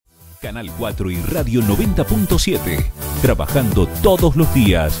Canal 4 y Radio 90.7, trabajando todos los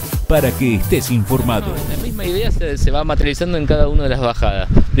días para que estés informado. La misma idea se va materializando en cada una de las bajadas.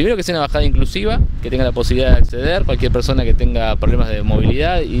 Primero que sea una bajada inclusiva, que tenga la posibilidad de acceder, cualquier persona que tenga problemas de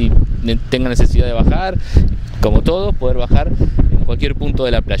movilidad y tenga necesidad de bajar, como todos, poder bajar en cualquier punto de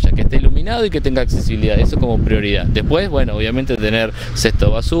la playa, que esté iluminado y que tenga accesibilidad, eso como prioridad. Después, bueno, obviamente tener cesto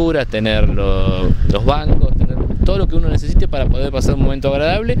de basura, tener los bancos, tener todo lo que uno necesite para poder pasar un momento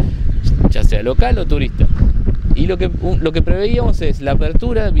agradable, ya sea local o turista. Y lo que preveíamos es la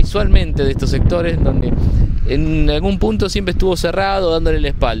apertura visualmente de estos sectores, donde en algún punto siempre estuvo cerrado, dándole la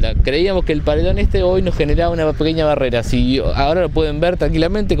espalda. Creíamos que el paredón hoy nos generaba una pequeña barrera. Si ahora lo pueden ver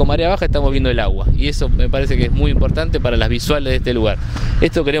tranquilamente, con marea baja estamos viendo el agua. Y eso me parece que es muy importante para las visuales de este lugar.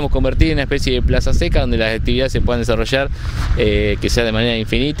 Esto queremos convertir en una especie de plaza seca, donde las actividades se puedan desarrollar, que sea de manera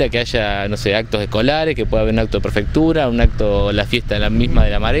infinita, que haya, no sé, actos escolares, que pueda haber un acto de prefectura, un acto, la fiesta la misma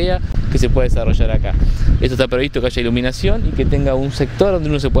de la marea, que se pueda desarrollar acá. Esto está previsto que haya iluminación y que tenga un sector donde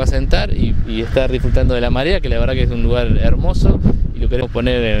uno se pueda sentar y estar disfrutando de la marea, que la verdad que es un lugar hermoso y lo queremos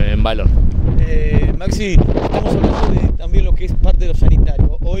poner en valor. Maxi, estamos hablando de también lo que es parte de lo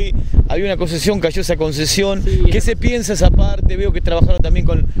sanitario. Hoy había una concesión, cayó esa concesión. Sí, ¿qué se piensa esa parte? Veo que trabajaron también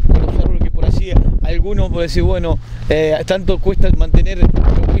con los árboles, que por allí algunos pueden decir, bueno, tanto cuesta mantener lo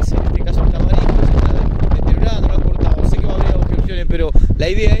que es en este caso el tamaño, se está deteriorando, no han cortado. Sé que va a haber objeciones, pero la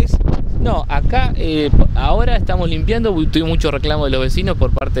idea es... No, acá ahora estamos limpiando, tuvimos muchos reclamos de los vecinos por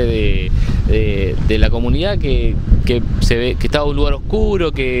parte de la comunidad que se ve que estaba en un lugar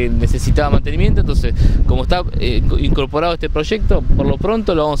oscuro, que necesitaba mantenimiento. Entonces, como está incorporado este proyecto, por lo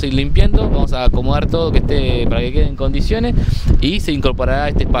pronto lo vamos a ir limpiando, vamos a acomodar todo que esté para que quede en condiciones y se incorporará a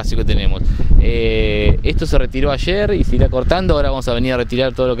este espacio que tenemos. Esto se retiró ayer y se irá cortando, ahora vamos a venir a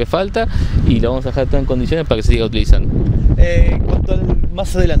retirar todo lo que falta y lo vamos a dejar todo en condiciones para que se siga utilizando. En cuanto al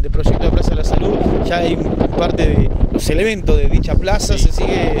más adelante, proyecto de Plaza de la Salud, ya hay parte de los elementos de dicha plaza, sí. ¿Se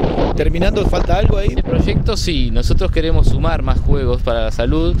sigue terminando? ¿Falta algo ahí? Este proyecto sí, nosotros queremos sumar más juegos para la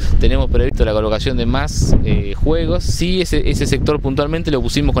salud, tenemos previsto la colocación de más juegos, sí, ese sector puntualmente lo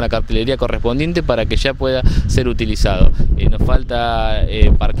pusimos con la cartelería correspondiente para que ya pueda ser utilizado. Nos falta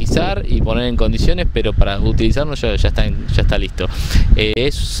parquizar y poner en condiciones, pero para utilizarlo ya está listo.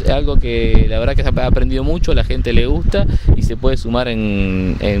 Es algo que la verdad que se ha aprendido mucho, a la gente le gusta y se puede sumar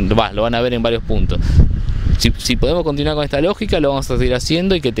lo van a ver en varios puntos. Si podemos continuar con esta lógica, lo vamos a seguir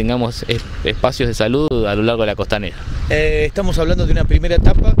haciendo y que tengamos espacios de salud a lo largo de la costanera. Estamos hablando de una primera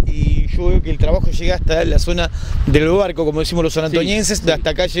etapa y yo veo que el trabajo llega hasta la zona del barco, como decimos los sanantonienses, sí.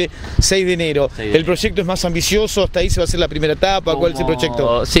 Hasta calle 6 de enero. El proyecto es más ambicioso, hasta ahí se va a hacer la primera etapa. ¿Cuál es el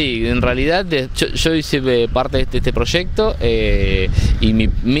proyecto? Sí, en realidad yo hice parte de este proyecto y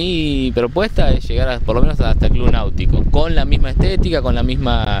mi propuesta es llegar por lo menos hasta el club náutico, con la misma estética, con la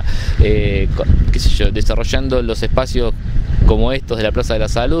misma, qué sé yo, desarrollando los espacios como estos de la Plaza de la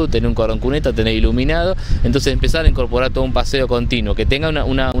Salud, tener un cordón cuneta, tener iluminado, entonces empezar a incorporar todo un paseo continuo, que tenga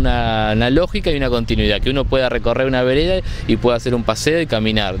una lógica y una continuidad, que uno pueda recorrer una vereda y pueda hacer un paseo y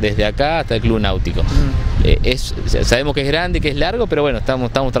caminar desde acá hasta el club náutico. Sabemos que es grande, que es largo, pero bueno,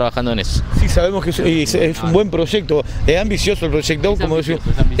 estamos trabajando en eso. Sí, sabemos que es un buen proyecto, es ambicioso el proyecto, como decimos,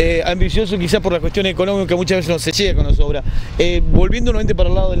 ambicioso quizás por la cuestión económica que muchas veces no se llega con las obras. Volviendo nuevamente para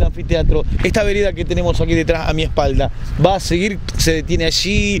el lado del anfiteatro, esta vereda que tenemos aquí detrás a mi espalda, ¿va a seguir, se detiene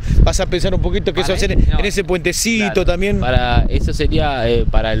allí? ¿Vas a pensar un poquito que eso va a ser en ese puentecito, claro, también? Eso sería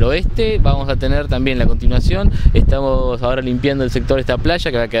para el oeste, vamos a tener también la continuación. Estamos ahora limpiando el sector de esta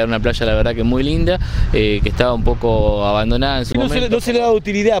playa, que va a quedar una playa la verdad que muy linda, que estaba un poco abandonada en su momento. No se le da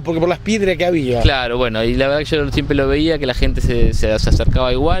utilidad, porque por las piedras que había. Claro, bueno, y la verdad que yo siempre lo veía, que la gente se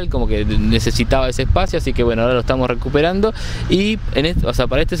acercaba igual, como que necesitaba ese espacio, así que bueno, ahora lo estamos recuperando y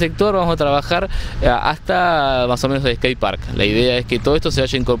para este sector vamos a trabajar hasta más o menos el skate park. La idea es que todo esto se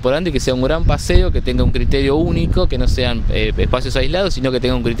vaya incorporando y que sea un gran paseo, que tenga un criterio único, que no sean espacios aislados, sino que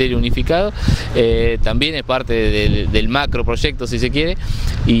tenga un criterio unificado. También es parte del macro proyecto, si se quiere,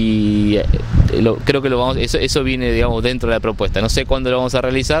 y creo que eso viene, digamos, dentro de la propuesta. No sé cuándo lo vamos a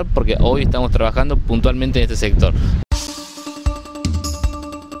realizar, porque hoy estamos trabajando puntualmente en este sector.